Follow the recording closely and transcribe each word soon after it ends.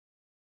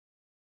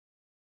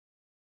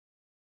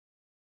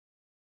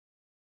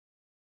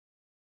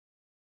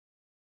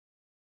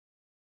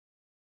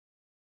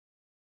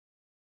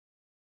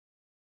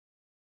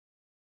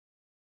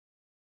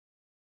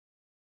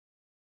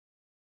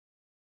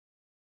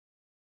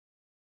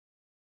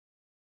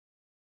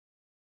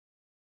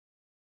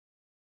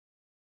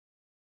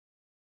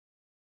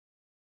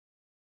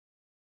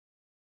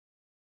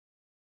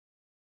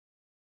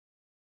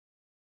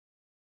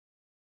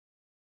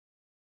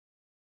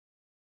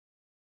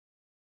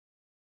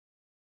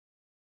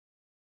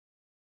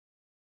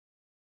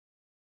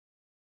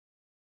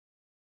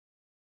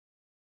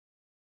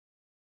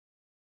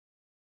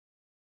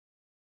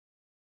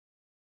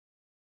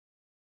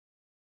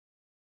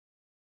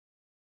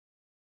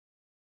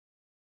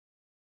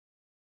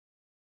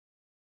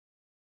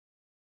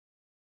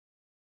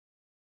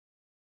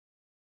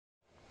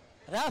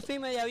Rafi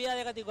Mediavía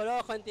de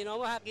Criticologos,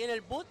 continuamos aquí en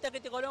el booth de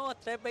Criticologos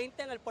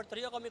 320 en el Puerto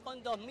Rico Comic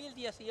Con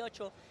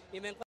 2018 y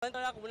me encuentro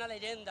ahora con una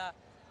leyenda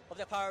of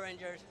the Power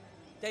Rangers,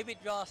 David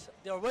Yost,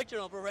 the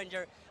original Blue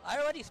Ranger. I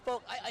already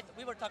spoke,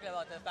 we were talking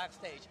about this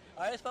backstage.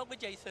 I already spoke with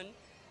Jason,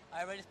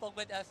 I already spoke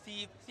with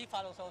Steve. Steve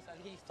follows us and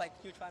he's like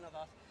a huge fan of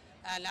us.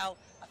 And now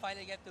I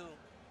finally get to,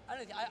 I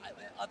don't know,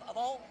 of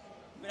all,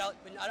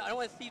 I don't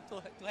want Steve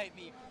to hate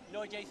me,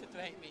 nor Jason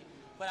to hate me.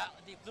 But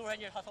the Blue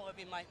Ranger has always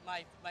been my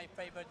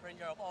favorite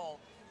Ranger of all,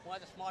 one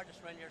of the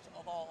smartest Rangers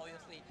of all,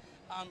 obviously.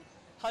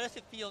 How does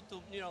it feel to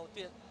believe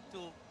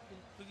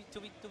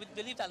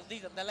that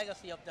the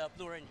legacy of the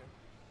Blue Ranger,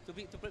 to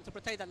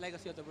protect that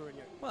legacy of the Blue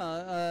Ranger?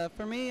 Well,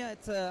 for me,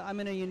 I'm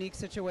in a unique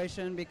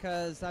situation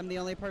because I'm the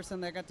only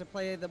person that got to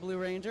play the Blue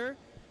Ranger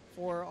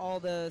for all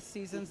the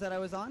seasons that I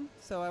was on.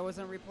 So I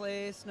wasn't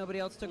replaced. Nobody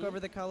else took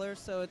over the colors.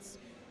 So it's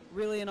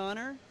really an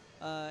honor.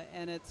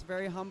 And it's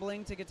very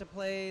humbling to get to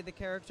play the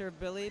character of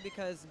Billy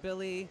because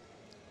Billy,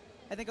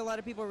 I think a lot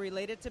of people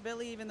related to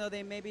Billy even though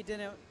they maybe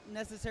didn't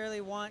necessarily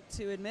want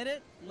to admit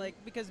it, like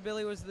because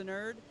Billy was the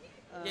nerd.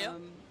 Yeah,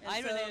 I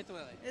related to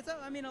Billy.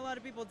 I mean, a lot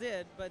of people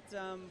did, but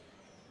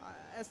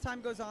as time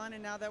goes on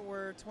and now that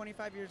we're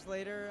 25 years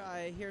later,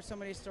 I hear so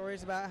many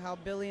stories about how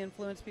Billy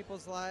influenced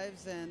people's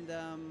lives and,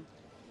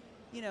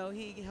 you know,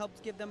 he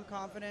helped give them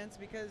confidence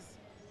because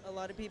a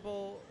lot of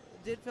people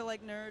did feel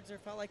like nerds or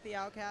felt like the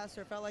outcast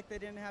or felt like they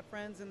didn't have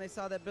friends and they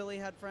saw that Billy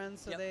had friends,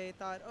 so they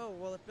thought, oh,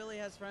 well, if Billy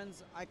has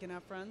friends, I can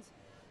have friends.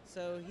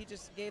 So he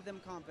just gave them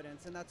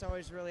confidence, and that's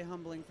always really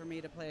humbling for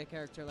me to play a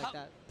character like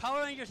that.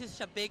 Power Rangers is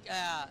such a big,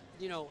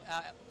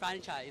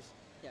 franchise.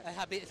 Yes.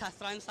 It has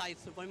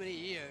franchised for many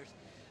years.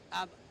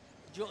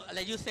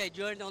 Like you said,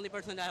 you're the only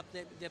person that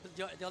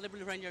the only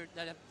Blue Ranger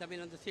that have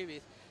been on the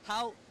series.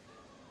 How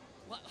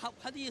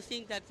do you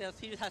think that the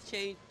series has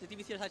changed, the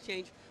TV series has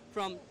changed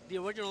from the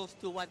originals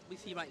to what we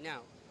see right now?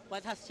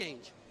 What has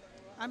changed?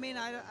 I mean,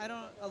 I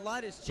don't, a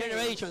lot has changed.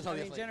 Generations,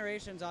 obviously. I mean,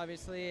 generations,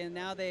 obviously, and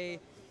now they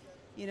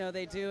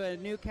do a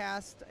new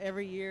cast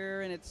every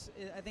year, and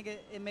I think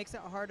it makes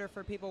it harder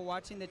for people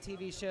watching the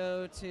TV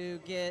show to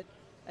get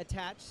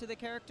attached to the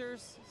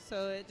characters,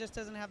 so it just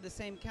doesn't have the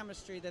same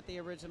chemistry that the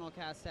original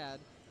cast had.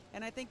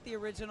 And I think the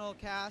original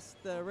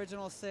cast, the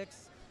original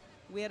 6,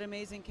 we had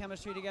amazing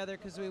chemistry together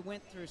because we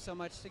went through so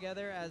much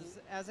together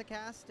as a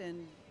cast,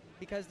 and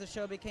because the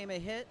show became a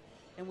hit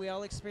and we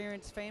all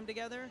experienced fame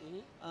together,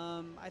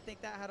 I think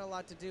that had a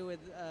lot to do with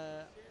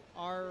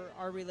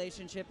our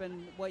relationship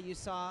and what you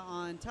saw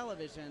on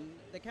television,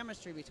 the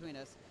chemistry between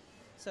us.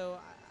 So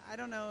I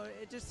don't know,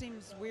 it just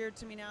seems weird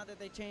to me now that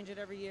they change it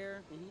every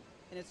year,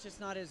 and it's just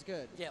not as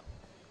good. Yeah.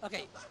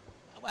 Okay.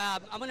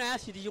 I'm going to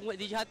ask you,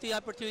 did you have the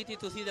opportunity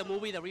to see the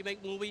movie, the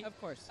remake movie? Of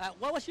course.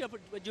 What was your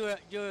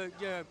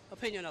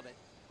opinion of it?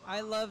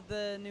 I love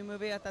the new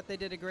movie. I thought they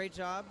did a great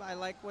job. I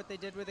like what they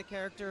did with the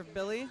character of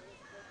Billy,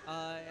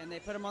 and they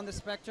put him on the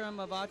spectrum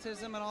of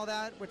autism and all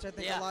that, which I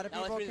think a lot of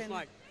people really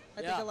smart.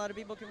 I think a lot of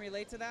people can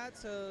relate to that.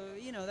 So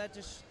that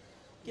just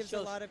gives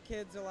a lot of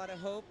kids a lot of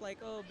hope. Like,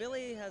 oh,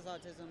 Billy has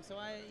autism, so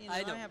I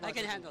have autism. I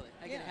can handle it.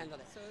 I can handle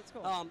it. So it's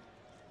cool.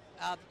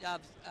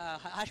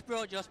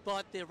 Hasbro just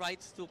bought the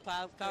rights to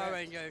Power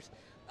Rangers.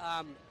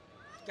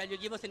 Can you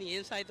give us any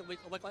insight?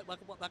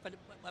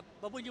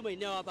 What would you may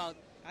know about?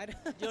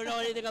 Do you know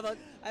anything about?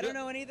 I don't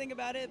know anything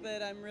about it,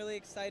 but I'm really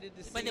excited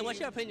to see. But then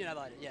what's your opinion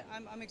about it? Yeah,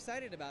 I'm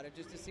excited about it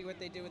just to see what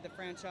they do with the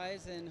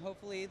franchise, and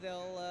hopefully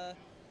they'll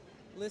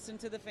listen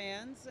to the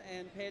fans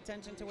and pay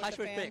attention to what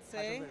the fans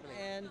say,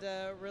 and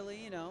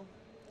really,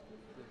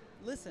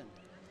 listen.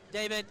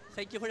 David,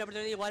 thank you for the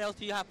opportunity. What else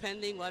do you have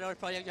pending? What other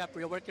projects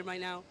you're working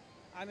right now?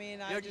 I mean,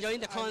 you're in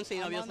the con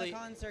scene, obviously. I'm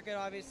on the con circuit,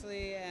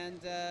 obviously, and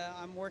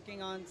I'm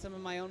working on some of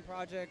my own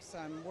projects.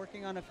 I'm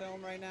working on a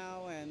film right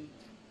now, and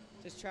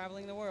just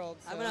traveling the world.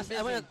 So I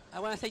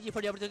want to thank you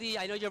for the opportunity.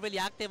 I know you're really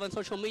active on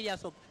social media,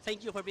 so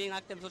thank you for being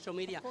active on social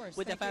media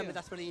with the family.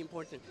 That's really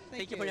important.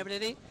 Thank you for the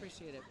opportunity.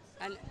 Appreciate it.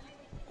 And,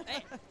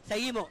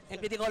 seguimos en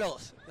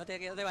Criticologos. No te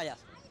vayas.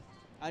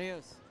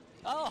 Adiós.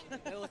 Oh,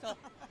 me gustó.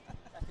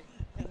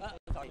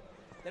 Sorry.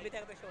 Let me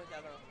take a picture with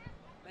you, bro.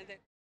 Vente.